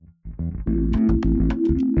Hey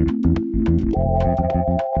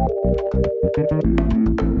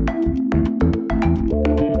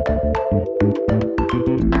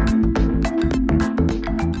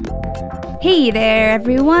there,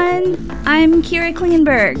 everyone. I'm Kira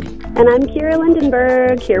Klingenberg. And I'm Kira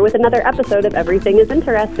Lindenberg, here with another episode of Everything is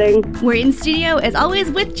Interesting. We're in studio, as always,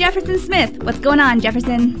 with Jefferson Smith. What's going on,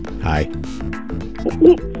 Jefferson? Hi.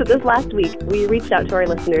 So this last week, we reached out to our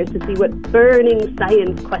listeners to see what burning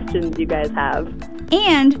science questions you guys have.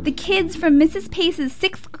 And the kids from Mrs. Pace's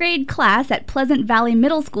 6th grade class at Pleasant Valley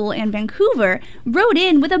Middle School in Vancouver wrote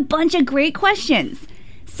in with a bunch of great questions.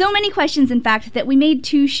 So many questions, in fact, that we made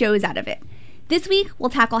 2 shows out of it. This week,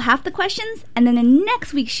 we'll tackle half the questions, and then in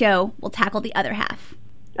next week's show, we'll tackle the other half.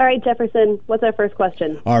 All right, Jefferson, what's our first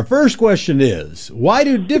question? Our first question is, why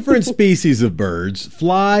do different species of birds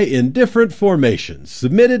fly in different formations?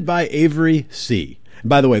 Submitted by Avery C. And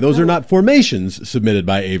by the way, those are not formations submitted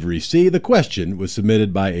by Avery C. The question was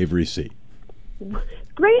submitted by Avery C.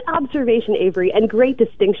 Great observation, Avery, and great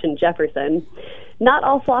distinction, Jefferson. Not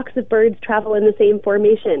all flocks of birds travel in the same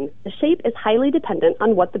formation. The shape is highly dependent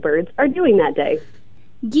on what the birds are doing that day.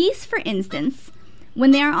 Geese, for instance,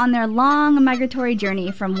 when they are on their long migratory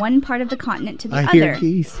journey from one part of the continent to the other, hear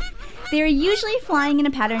geese. They are usually flying in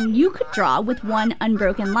a pattern you could draw with one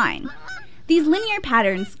unbroken line. These linear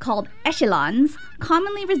patterns, called echelons,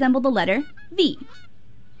 commonly resemble the letter V.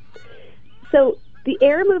 So, the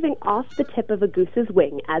air moving off the tip of a goose's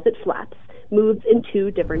wing as it flaps moves in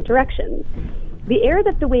 2 different directions. The air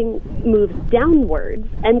that the wing moves downwards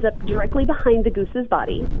ends up directly behind the goose's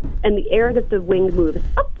body, and the air that the wing moves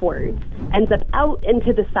upwards ends up out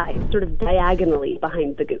into the side, sort of diagonally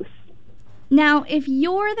behind the goose. Now, if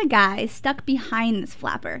you're the guy stuck behind this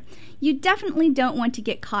flapper, you definitely don't want to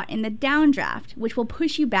get caught in the downdraft, which will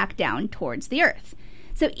push you back down towards the earth.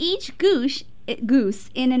 So each goose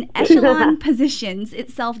in an echelon positions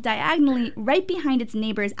itself diagonally right behind its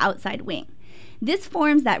neighbor's outside wing. This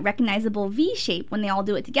forms that recognizable V shape when they all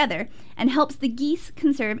do it together and helps the geese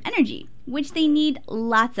conserve energy, which they need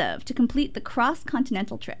lots of to complete the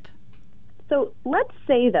cross-continental trip. So let's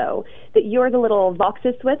say, though, that you're the little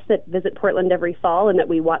Voxus swifts that visit Portland every fall and that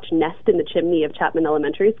we watch nest in the chimney of Chapman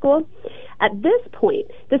Elementary School. At this point,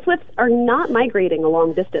 the swifts are not migrating a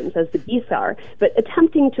long distance as the geese are, but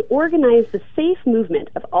attempting to organize the safe movement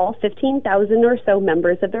of all 15,000 or so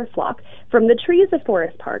members of their flock from the trees of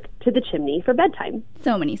Forest Park to the chimney for bedtime.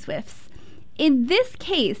 So many swifts. In this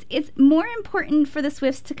case, it's more important for the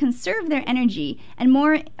swifts to conserve their energy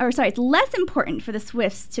it's less important for the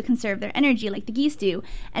swifts to conserve their energy like the geese do,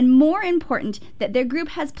 and more important that their group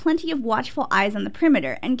has plenty of watchful eyes on the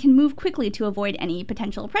perimeter and can move quickly to avoid any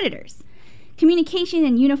potential predators. Communication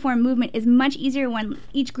and uniform movement is much easier when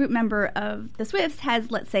each group member of the swifts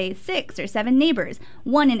has, let's say, 6 or 7 neighbors,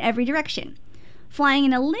 one in every direction. Flying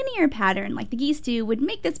in a linear pattern like the geese do would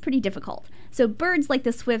make this pretty difficult. So birds like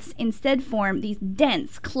the swifts instead form these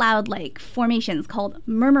dense, cloud-like formations called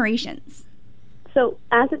murmurations. So,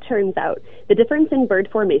 as it turns out, the difference in bird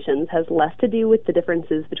formations has less to do with the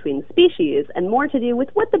differences between species and more to do with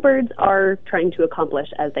what the birds are trying to accomplish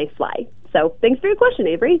as they fly. So, thanks for your question,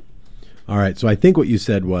 Avery. All right, so I think what you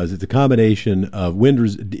said was it's a combination of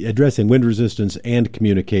addressing wind resistance and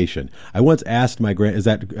communication. I once asked is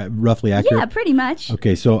that roughly accurate? Yeah, pretty much.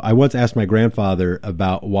 Okay, so I once asked my grandfather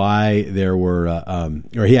about why there were,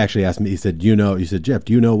 or he actually asked me, he said, Jeff,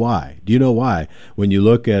 do you know why? Do you know why when you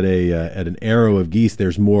look at an arrow of geese,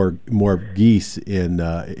 there's more geese in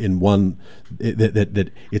one,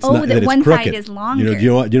 that it's not, that it's one crooked. Side is longer. Do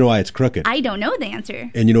you know why it's crooked? I don't know the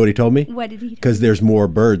answer. And you know what he told me? What did he tell me? Because there's more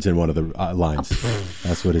birds in one of the lines.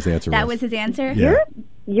 That's what his answer was. That was his answer? Yeah.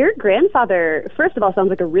 Your grandfather, first of all, sounds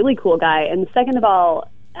like a really cool guy, and second of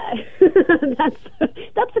all, that's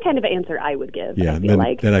the kind of answer I would give. Yeah, I feel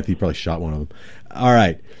like. Then I think he probably shot one of them. All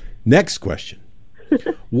right, next question.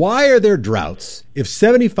 Why are there droughts if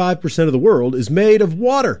 75% of the world is made of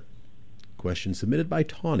water? Question submitted by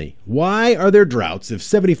Tawny. Why are there droughts if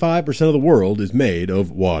 75% of the world is made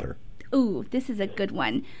of water? Ooh, this is a good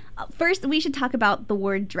one. First, we should talk about the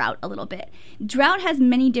word drought a little bit. Drought has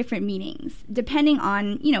many different meanings, depending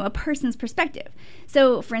on, a person's perspective.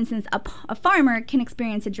 So, for instance, a farmer can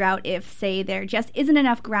experience a drought if, say, there just isn't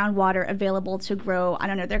enough groundwater available to grow,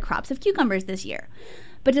 their crops of cucumbers this year.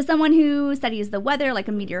 But to someone who studies the weather, like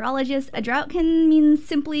a meteorologist, a drought can mean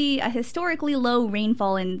simply a historically low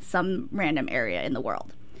rainfall in some random area in the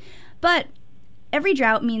world. But every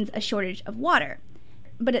drought means a shortage of water.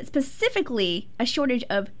 But it's specifically a shortage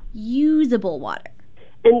of usable water.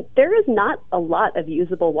 And there is not a lot of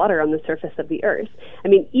usable water on the surface of the Earth. I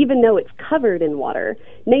mean, even though it's covered in water,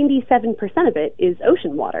 97% of it is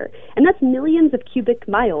ocean water. And that's millions of cubic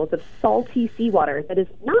miles of salty seawater that is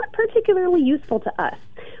not particularly useful to us.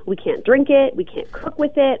 We can't drink it, we can't cook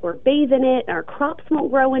with it or bathe in it, our crops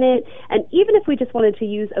won't grow in it. And even if we just wanted to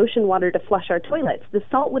use ocean water to flush our toilets, the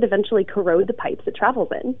salt would eventually corrode the pipes it travels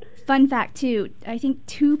in. Fun fact, too, I think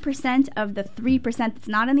 2% of the 3% that's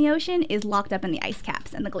not in the ocean is locked up in the ice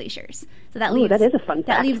caps and the glaciers. So that leaves, that is a fun fact.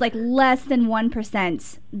 That leaves like less than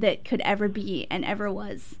 1% that could ever be and ever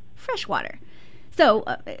was freshwater. So,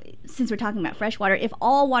 since we're talking about freshwater, if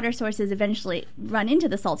all water sources eventually run into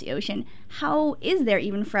the salty ocean, how is there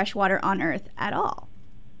even fresh water on Earth at all?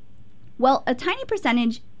 Well, a tiny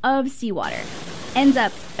percentage of seawater ends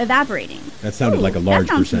up evaporating. That sounded like a large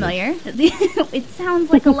percentage. percentage. That sounds familiar. It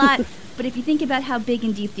sounds like a lot, but if you think about how big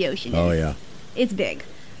and deep the ocean is, oh yeah, it's big.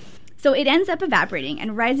 So it ends up evaporating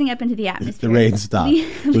and rising up into the atmosphere. The rain stopped.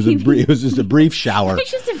 It was just a brief shower. It's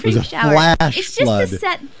just a brief shower. Flash it's flood. just to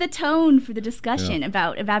set the tone for the discussion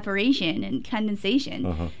about evaporation and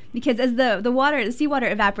condensation. Because as the seawater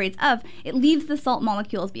evaporates up, it leaves the salt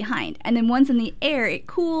molecules behind. And then once in the air, it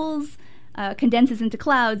cools, condenses into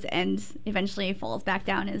clouds, and eventually falls back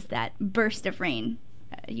down as that burst of rain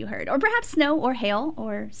you heard. Or perhaps snow or hail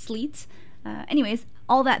or sleet. Anyways,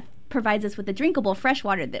 all that provides us with the drinkable fresh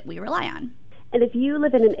water that we rely on. And if you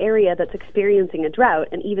live in an area that's experiencing a drought,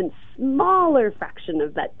 an even smaller fraction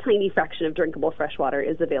of that tiny fraction of drinkable fresh water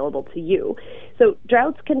is available to you. So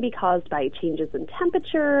droughts can be caused by changes in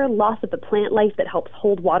temperature, loss of the plant life that helps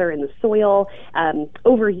hold water in the soil,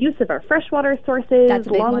 overuse of our freshwater sources,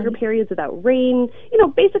 longer periods without rain,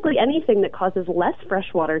 basically anything that causes less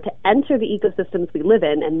fresh water to enter the ecosystems we live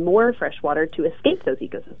in and more fresh water to escape those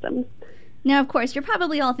ecosystems. Now, of course, you're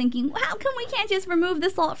probably all thinking, how come we can't just remove the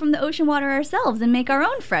salt from the ocean water ourselves and make our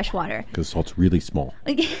own fresh water? Because salt's really small.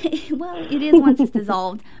 Well, it is once it's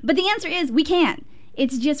dissolved. But the answer is we can.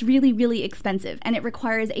 It's just really, really expensive, and it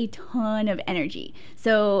requires a ton of energy.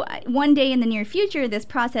 So one day in the near future, this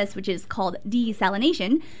process, which is called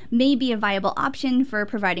desalination, may be a viable option for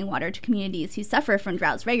providing water to communities who suffer from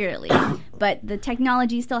droughts regularly. But the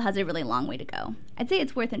technology still has a really long way to go. I'd say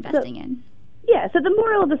it's worth investing in. Yeah, so the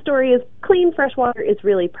moral of the story is clean fresh water is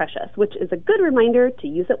really precious, which is a good reminder to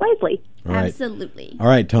use it wisely. All right. Absolutely. All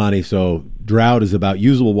right, Tawny, so drought is about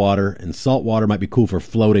usable water, and salt water might be cool for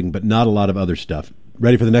floating, but not a lot of other stuff.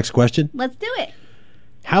 Ready for the next question? Let's do it.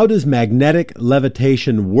 How does magnetic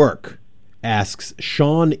levitation work? Asks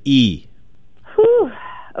Sean E. Whew.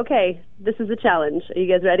 Okay, this is a challenge. Are you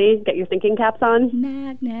guys ready? Get your thinking caps on.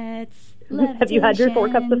 Magnets. Have you had your 4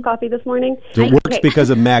 cups of coffee this morning? So it works because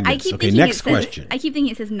of magnets. Okay, next question. I keep thinking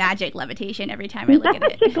it says magic levitation every time I look at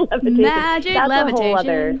it. Magic levitation. Magic That's levitation. A whole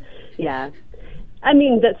other, yeah. I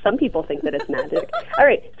mean, that some people think that it's magic. All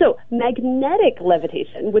right, so magnetic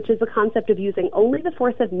levitation, which is the concept of using only the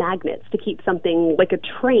force of magnets to keep something like a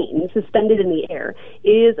train suspended in the air,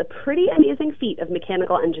 is a pretty amazing feat of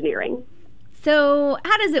mechanical engineering. So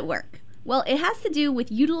how does it work? Well, it has to do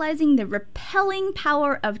with utilizing the repelling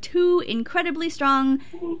power of 2 incredibly strong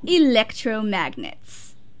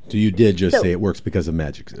electromagnets. So you did just say it works because of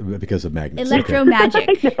magnets. Electromagic.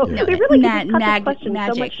 I know. No, They really cut the question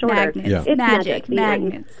so much shorter. magnets. Yeah. It's Magic, magic.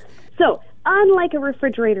 magnets. So, unlike a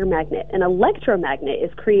refrigerator magnet, an electromagnet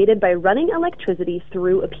is created by running electricity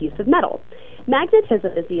through a piece of metal.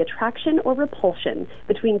 Magnetism is the attraction or repulsion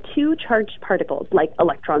between 2 charged particles, like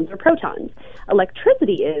electrons or protons.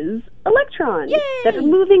 Electricity is electrons that are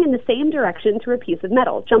moving in the same direction through a piece of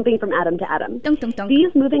metal, jumping from atom to atom. Dunk, dunk, dunk.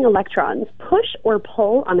 These moving electrons push or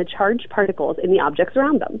pull on the charged particles in the objects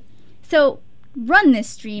around them. So run this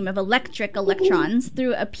stream of electric electrons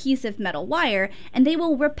through a piece of metal wire, and they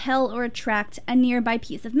will repel or attract a nearby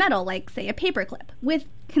piece of metal, like, say, a paperclip, with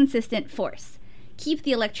consistent force. Keep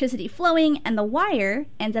the electricity flowing, and the wire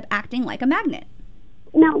ends up acting like a magnet.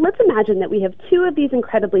 Now, let's imagine that we have 2 of these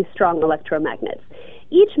incredibly strong electromagnets.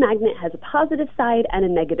 Each magnet has a positive side and a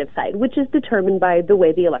negative side, which is determined by the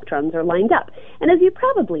way the electrons are lined up. And as you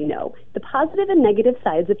probably know, the positive and negative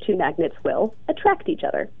sides of 2 magnets will attract each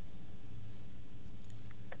other.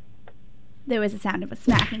 There was a sound of a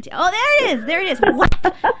smacking. Oh, there it is! There it is!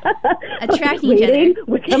 Whap! Attracting each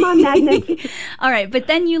other. Come on, magnets. All right, but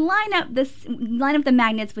then you line up the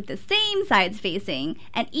magnets with the same sides facing,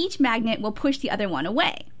 and each magnet will push the other one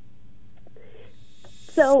away.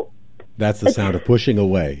 So that's the sound of pushing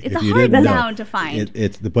away. It's if a you hard didn't sound know, to find.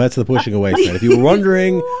 That's the pushing away sound. If you were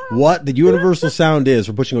wondering what the universal sound is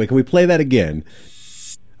for pushing away, can we play that again?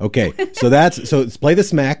 Okay, so let's play the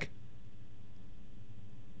smack.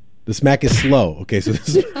 The smack is slow. Okay, so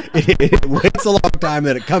it waits a long time,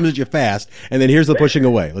 then it comes at you fast, and then here's the pushing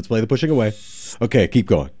away. Let's play the pushing away. Okay, keep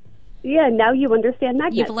going. Yeah, now you understand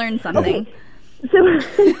magnets. You've learned something. Okay.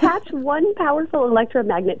 So attach one powerful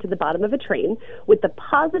electromagnet to the bottom of a train with the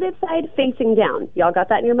positive side facing down. Y'all got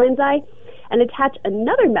that in your mind's eye? And attach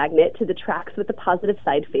another magnet to the tracks with the positive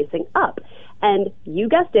side facing up. And you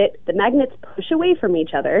guessed it, the magnets push away from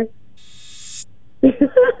each other,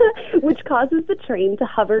 which causes the train to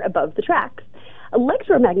hover above the tracks.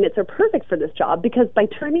 Electromagnets are perfect for this job because by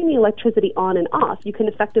turning the electricity on and off, you can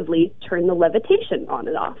effectively turn the levitation on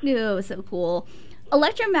and off. Oh, so cool.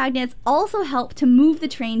 Electromagnets also help to move the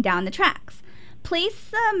train down the tracks.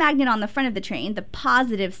 Place a magnet on the front of the train, the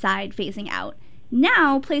positive side facing out.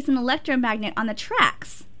 Now place an electromagnet on the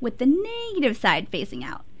tracks with the negative side facing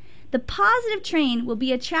out. The positive train will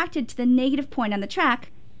be attracted to the negative point on the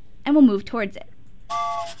track and will move towards it.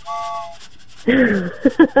 Which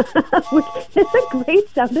is a great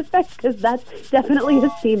sound effect because that's definitely a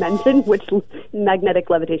steam engine, which magnetic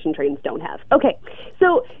levitation trains don't have. Okay,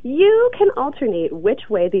 so you can alternate which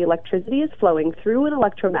way the electricity is flowing through an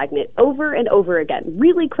electromagnet over and over again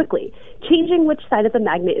really quickly, changing which side of the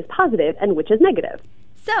magnet is positive and which is negative.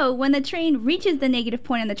 So, when the train reaches the negative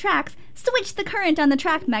point on the tracks, switch the current on the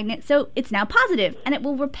track magnet so it's now positive, and it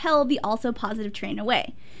will repel the also positive train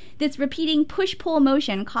away. This repeating push-pull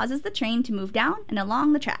motion causes the train to move down and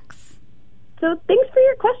along the tracks. So thanks for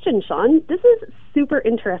your question, Sean. This is super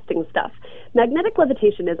interesting stuff. Magnetic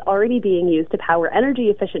levitation is already being used to power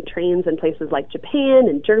energy-efficient trains in places like Japan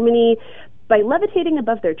and Germany. By levitating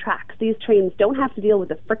above their tracks, these trains don't have to deal with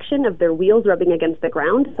the friction of their wheels rubbing against the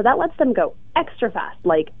ground, so that lets them go extra fast,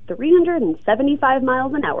 like 375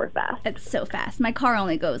 miles an hour fast. It's so fast. My car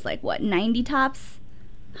only goes 90 tops?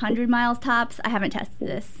 100 miles tops? I haven't tested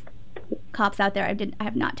this. Cops out there, I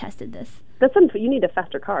have not tested this. You need a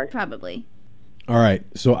faster car. Probably. All right.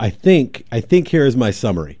 So I think here is my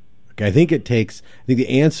summary. Okay. I think the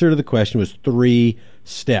answer to the question was 3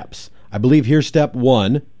 steps. I believe here's step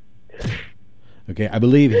 1. Okay. I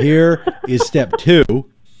believe here is step 2.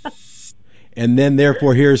 And then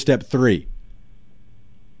therefore here's step 3.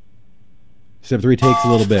 Step 3 takes a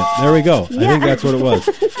little bit. There we go. Yeah. I think that's what it was.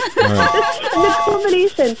 All right.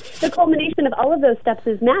 The culmination of all of those steps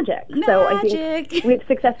is magic. So I think we've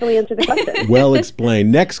successfully answered the question. Well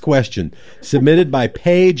explained. Next question, submitted by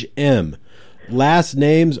Paige M. Last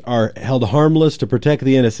names are held harmless to protect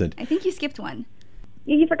the innocent. I think you skipped one.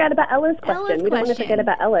 You forgot about Ella's question. We don't want to forget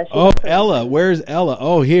about Ella. Ella. Where's Ella?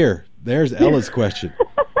 Oh, here. There's Ella's question.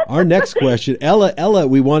 Our next question. Ella,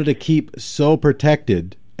 we wanted to keep so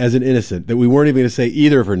protected as an innocent that we weren't even going to say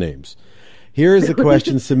either of her names. Here is a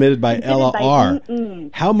question submitted by Ella R.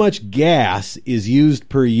 How much gas is used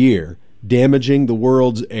per year, damaging the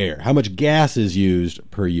world's air? How much gas is used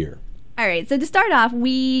per year? All right, so to start off,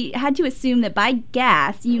 we had to assume that by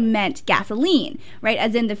gas, you meant gasoline, right?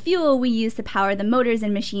 As in the fuel we use to power the motors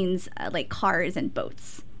and machines like cars and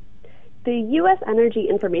boats. The U.S. Energy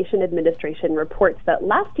Information Administration reports that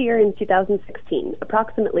last year in 2016,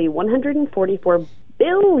 approximately 144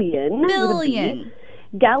 billion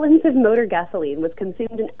gallons of motor gasoline was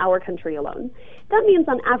consumed in our country alone. That means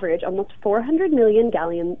on average almost 400 million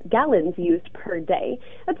gallons used per day.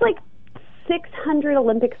 That's like 600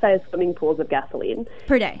 Olympic-sized swimming pools of gasoline.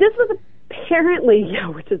 Per day. This was apparently,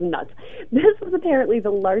 which is nuts. This was apparently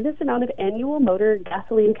the largest amount of annual motor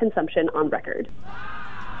gasoline consumption on record.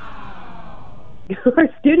 Our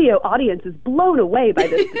studio audience is blown away by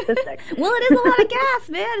this statistic. Well, it is a lot of gas,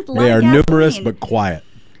 man. It's a lot they of are gasoline. Numerous but quiet.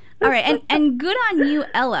 All right, and good on you,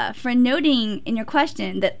 Ella, for noting in your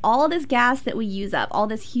question that all this gas that we use up, all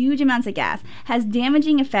this huge amounts of gas, has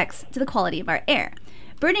damaging effects to the quality of our air.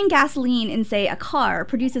 Burning gasoline in, say, a car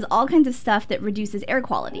produces all kinds of stuff that reduces air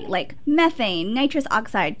quality, like methane, nitrous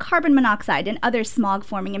oxide, carbon monoxide, and other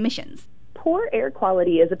smog-forming emissions. Poor air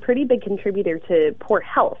quality is a pretty big contributor to poor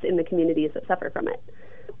health in the communities that suffer from it.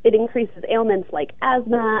 It increases ailments like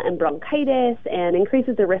asthma and bronchitis and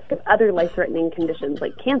increases the risk of other life-threatening conditions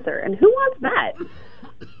like cancer. And who wants that?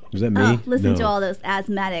 Was that me? Listen to all those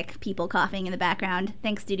asthmatic people coughing in the background.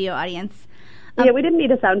 Thanks, studio audience. Yeah, we didn't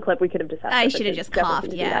need a sound clip. We could have just had I should have just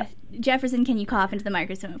coughed, yeah. Jefferson, can you cough into the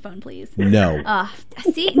microphone, please? No.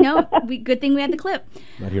 See? No. Good thing we had the clip.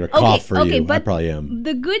 Not here to cough for you. But I probably am.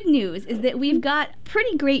 The good news is that we've got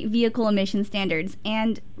pretty great vehicle emission standards,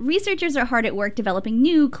 and researchers are hard at work developing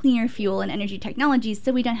new, cleaner fuel and energy technologies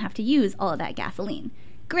so we don't have to use all of that gasoline.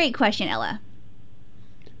 Great question, Ella.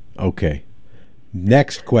 Okay.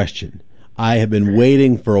 Next question. I have been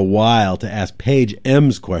waiting for a while to ask Paige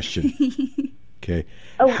M's question. Okay.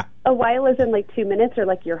 A while is in like 2 minutes or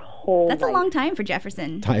like your whole That's life? a long time for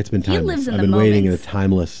Jefferson. It's been timeless. He lives in I've the been waiting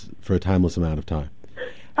moments. for a timeless amount of time.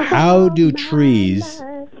 How do trees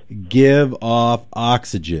give off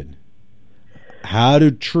oxygen? How do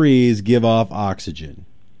trees give off oxygen?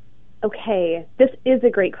 Okay, this is a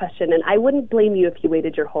great question, and I wouldn't blame you if you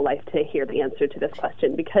waited your whole life to hear the answer to this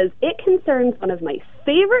question, because it concerns one of my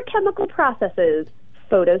favorite chemical processes,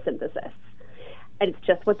 photosynthesis. And it's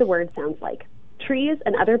just what the word sounds like. Trees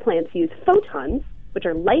and other plants use photons, which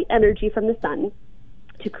are light energy from the sun,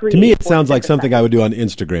 to create... To me, it sounds like photosynthesize. something I would do on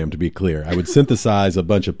Instagram, to be clear. I would synthesize a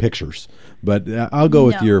bunch of pictures, but I'll go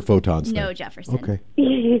with No. your photons No, thing. Jefferson. Okay.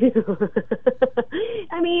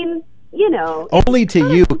 I mean, you know... Only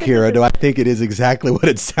to you, Kira, do I think it is exactly what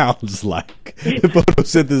it sounds like.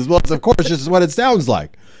 Photosynthesis, well, it's of course just what it sounds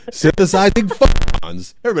like. Synthesizing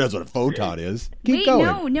photons. Everybody knows what a photon is. Keep Wait,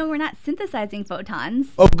 going. no, we're not synthesizing photons.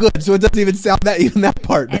 Oh, good. So it doesn't even sound that, even that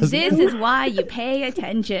part And doesn't. this is why you pay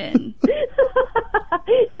attention.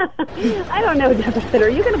 I don't know, Jefferson. Are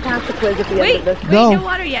you going to pass the quiz at the end Wait, of this? No. no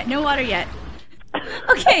water yet. No water yet.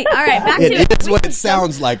 Okay, all right, back to It it. is what it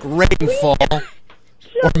sounds like. Rainfall.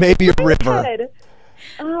 Or maybe a river. Good.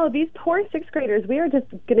 Oh, these poor sixth graders. We are just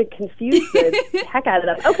going to confuse the heck out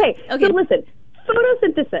of them. Okay, so listen.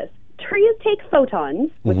 Photosynthesis. Trees take photons,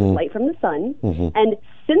 which is light from the sun, and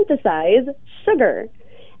synthesize sugar.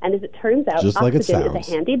 And as it turns out, Just like it oxygen is sounds.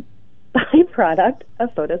 a handy byproduct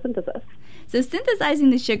of photosynthesis. So synthesizing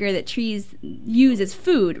the sugar that trees use as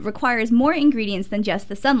food requires more ingredients than just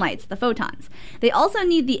the sunlights, the photons. They also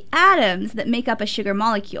need the atoms that make up a sugar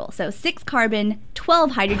molecule. So 6 carbon,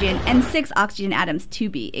 12 hydrogen, and 6 oxygen atoms to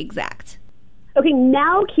be exact. Okay,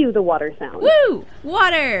 now cue the water sound. Woo!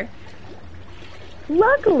 Water!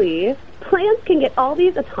 Luckily, plants can get all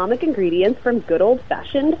these atomic ingredients from good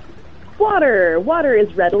old-fashioned water. Water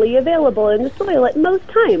is readily available in the soil at most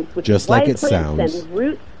times, which Just is why like it plants sounds. send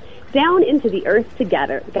roots down into the earth to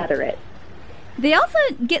gather it. They also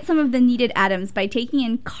get some of the needed atoms by taking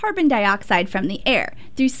in carbon dioxide from the air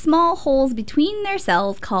through small holes between their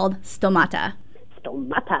cells called stomata.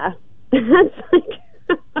 Stomata. That's like...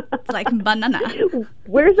 It's like banana.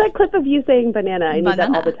 Where's that clip of you saying banana? I need that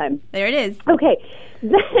Banana. all the time. There it is. Okay,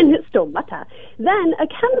 then stomata. Then a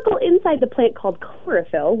chemical inside the plant called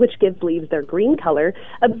chlorophyll, which gives leaves their green color,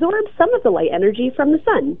 absorbs some of the light energy from the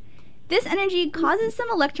sun. This energy causes some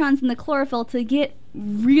electrons in the chlorophyll to get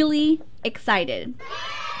really excited.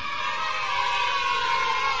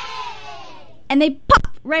 And they pop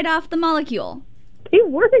right off the molecule. They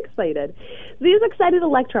were excited. These excited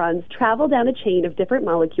electrons travel down a chain of different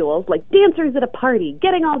molecules like dancers at a party,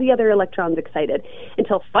 getting all the other electrons excited,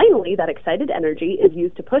 until finally that excited energy is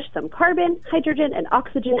used to push some carbon, hydrogen, and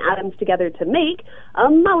oxygen atoms together to make a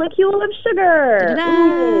molecule of sugar.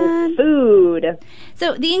 Ta-da! Ooh, food.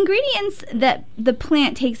 So the ingredients that the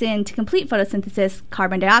plant takes in to complete photosynthesis,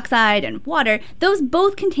 carbon dioxide and water, those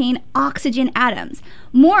both contain oxygen atoms.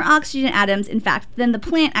 More oxygen atoms, in fact, than the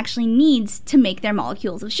plant actually needs to make their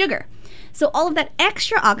molecules of sugar. So all of that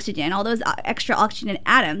extra oxygen, all those extra oxygen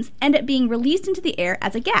atoms, end up being released into the air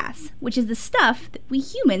as a gas, which is the stuff that we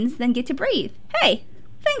humans then get to breathe. Hey,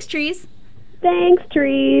 thanks, trees. Thanks,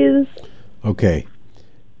 trees. Okay.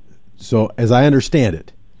 So as I understand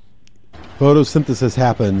it, photosynthesis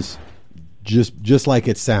happens just like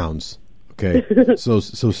it sounds. Okay. So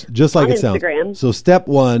just like On it sounds. Instagram. So step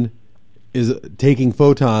 1 is taking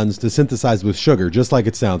photons to synthesize with sugar, just like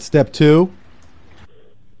it sounds. Step 2.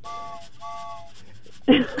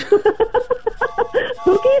 Who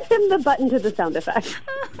gave him the button to the sound effect?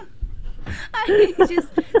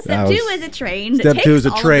 Step 2 is a train. Step that 2 takes is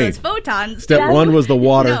a all train. Of those photons. Step 1 was the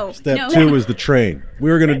water. No, Step no. 2 is the train. We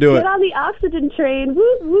were going to do Get it. on the oxygen train.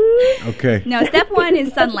 Woo woo. Okay. No, step 1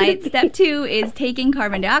 is sunlight. Step 2 is taking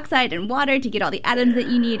carbon dioxide and water to get all the atoms that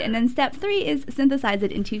you need. And then step 3 is synthesize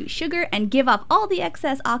it into sugar and give off all the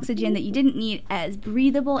excess oxygen that you didn't need as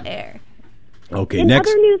breathable air. Okay, In next.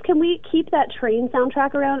 other news, can we keep that train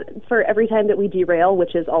soundtrack around for every time that we derail,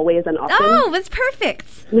 which is always and often? Oh, that's perfect.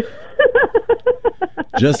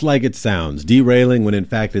 Just like it sounds, derailing when in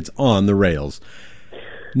fact it's on the rails.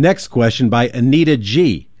 Next question by Anita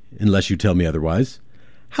G, unless you tell me otherwise.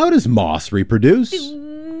 How does moss reproduce?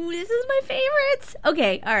 Ooh, this is my favorite.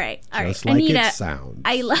 Okay, all right. Just like Anita, it sounds.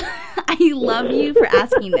 I love you for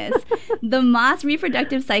asking this. The moss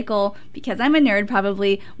reproductive cycle, because I'm a nerd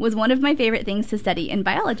probably, was one of my favorite things to study in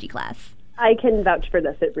biology class. I can vouch for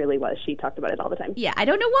this. It really was. She talked about it all the time. Yeah, I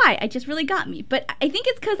don't know why. It just really got me. But I think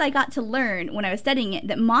it's because I got to learn when I was studying it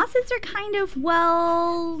that mosses are kind of,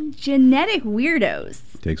 well, genetic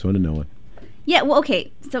weirdos. Takes one to know it. Yeah, well,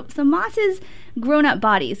 okay. So mosses' grown-up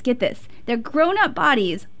bodies, get this, their grown-up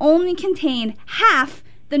bodies only contain half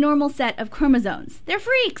the normal set of chromosomes. They're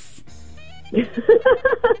freaks.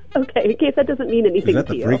 Okay, in case that doesn't mean anything Is that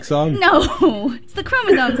to the you. freak song? No, it's the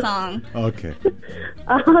chromosome song. Okay.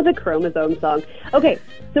 The chromosome song. Okay,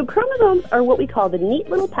 so chromosomes are what we call the neat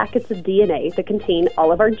little packets of DNA that contain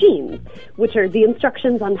all of our genes, which are the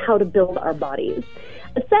instructions on how to build our bodies.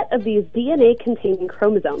 A set of these DNA-containing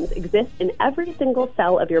chromosomes exists in every single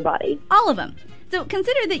cell of your body. All of them. So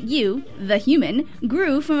consider that you, the human,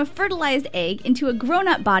 grew from a fertilized egg into a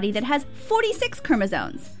grown-up body that has 46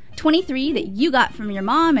 chromosomes. 23 that you got from your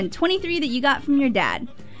mom and 23 that you got from your dad.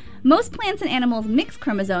 Most plants and animals mix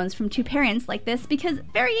chromosomes from two parents like this because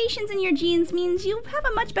variations in your genes means you have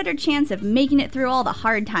a much better chance of making it through all the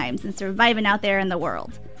hard times and surviving out there in the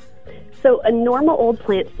world. So a normal old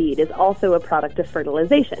plant seed is also a product of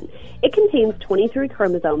fertilization. It contains 23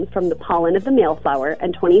 chromosomes from the pollen of the male flower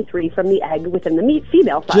and 23 from the egg within the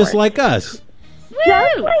female flower. Just like us.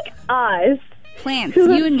 Just Woo! like us. Plants,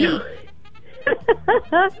 you and me.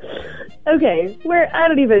 Okay,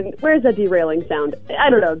 where's that derailing sound?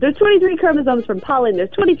 I don't know. There's 23 chromosomes from pollen,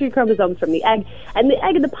 there's 23 chromosomes from the egg, and the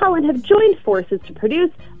egg and the pollen have joined forces to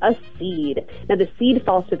produce a seed. Now the seed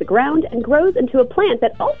falls to the ground and grows into a plant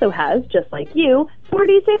that also has, just like you,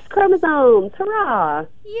 46 chromosomes. Hurrah!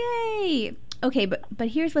 Yay! Okay, but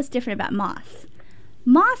here's what's different about moss.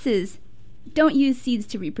 Mosses don't use seeds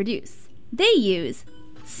to reproduce. They use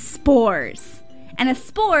spores. And a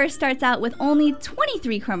spore starts out with only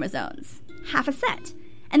 23 chromosomes, half a set.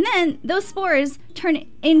 And then those spores turn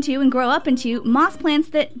into and grow up into moss plants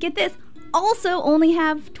that, get this, also only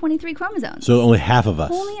have 23 chromosomes. So only half of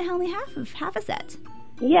us. Only half a set.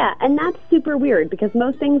 Yeah, and that's super weird because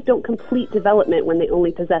most things don't complete development when they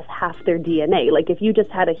only possess half their DNA. Like if you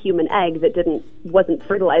just had a human egg that wasn't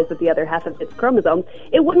fertilized with the other half of its chromosomes,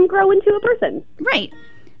 it wouldn't grow into a person. Right.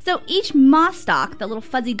 So each moss stalk, the little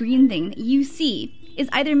fuzzy green thing that you see, is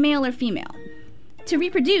either male or female. To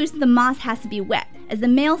reproduce, the moss has to be wet, as the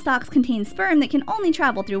male stalks contain sperm that can only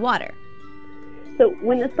travel through water. So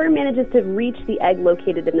when the sperm manages to reach the egg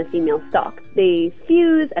located in the female stalk, they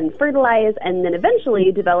fuse and fertilize and then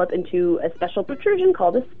eventually develop into a special protrusion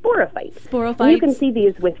called a sporophyte. Sporophytes. And you can see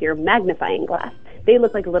these with your magnifying glass. They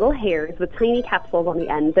look like little hairs with tiny capsules on the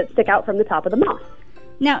end that stick out from the top of the moss.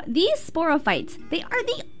 Now, these sporophytes, they are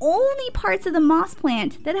the only parts of the moss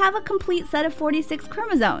plant that have a complete set of 46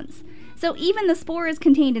 chromosomes. So even the spores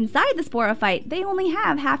contained inside the sporophyte, they only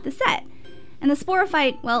have half the set. And the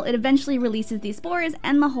sporophyte, well, it eventually releases these spores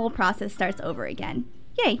and the whole process starts over again.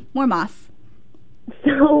 Yay, more moss.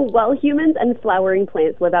 So while humans and flowering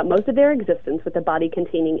plants live out most of their existence with a body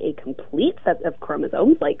containing a complete set of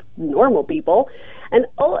chromosomes, like normal people, and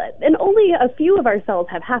only a few of our cells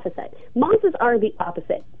have half a set, mosses are the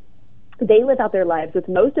opposite. They live out their lives with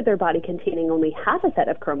most of their body containing only half a set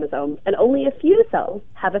of chromosomes, and only a few cells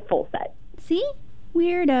have a full set. See?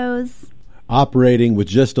 Weirdos. Operating with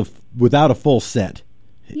without a full set.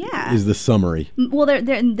 Yeah. Is the summary. Well,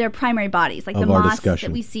 they're primary bodies, like of the our moss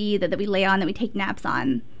discussion. that we see, that we lay on, that we take naps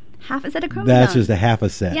on. Half a set of chromosomes. That's just a half a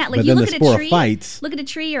set. Yeah, like but you then look the at a tree, sporophytes, look at a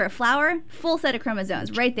tree or a flower, full set of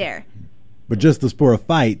chromosomes right there. but just the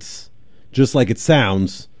sporophytes, just like it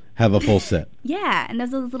sounds, have a full set. Yeah, and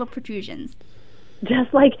there's those little protrusions.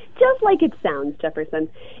 Just like it sounds, Jefferson.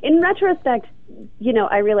 In retrospect,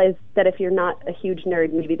 I realize that if you're not a huge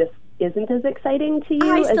nerd, maybe this isn't as exciting to you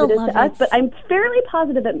I as still it is love to us, it. but I'm fairly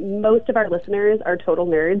positive that most of our listeners are total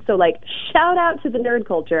nerds. So, shout out to the nerd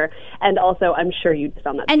culture, and also, I'm sure you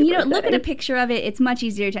found that. And super look at exciting. a picture of it. It's much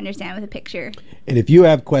easier to understand with a picture. And if you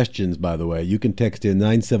have questions, by the way, you can text in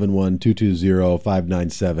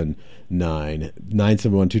 971-220-5979.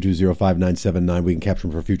 971-220-5979. We can capture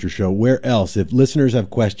them for a future show. Where else? If listeners have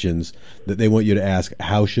questions that they want you to ask,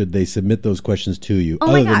 how should they submit those questions to you? Oh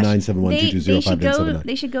other my than gosh. 971-220-5979.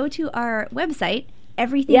 They should go to our website,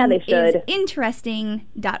 Yeah, they should.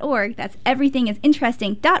 everythingisinteresting.org. That's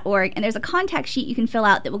everythingisinteresting.org. And there's a contact sheet you can fill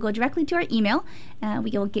out that will go directly to our email.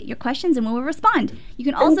 We will get your questions and we will respond. You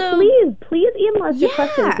can also... And please email us your Yeah.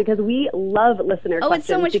 questions because we love listener Oh, questions. it's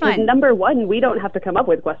so much because fun. Number one, we don't have to come up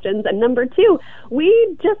with questions. And number two,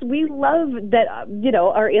 we love that,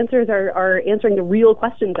 our answers are answering the real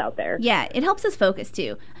questions out there. Yeah, it helps us focus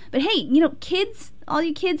too. But hey, kids, all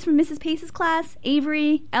you kids from Mrs. Pace's class,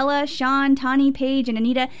 Avery, Ella, Sean, Tani, Paige, and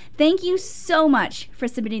Anita, thank you so much for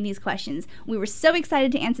submitting these questions. We were so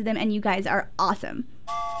excited to answer them, and you guys are awesome.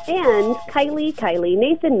 And Kylie,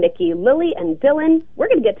 Nathan, Nikki, Lily, and Dylan, we're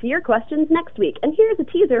going to get to your questions next week. And here's a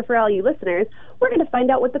teaser for all you listeners. We're going to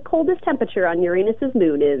find out what the coldest temperature on Uranus's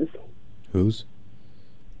moon is. Whose?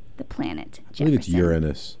 the planet Jefferson? I believe it's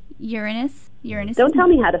Uranus. Uranus. Don't tell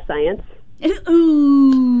me how to science.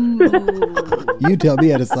 Ooh. You tell me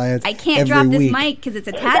how to science. I can't every drop this week. mic because it's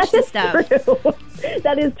attached to stuff. True.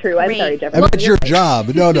 That is true. I'm Great. sorry, Jefferson. That's your job.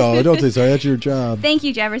 No, don't say sorry. That's your job. Thank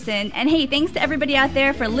you, Jefferson. And hey, thanks to everybody out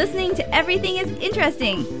there for listening to Everything is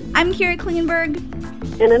Interesting. I'm Kira Klingenberg.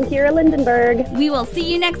 And I'm Kira Lindenberg. We will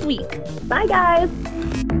see you next week. Bye, guys.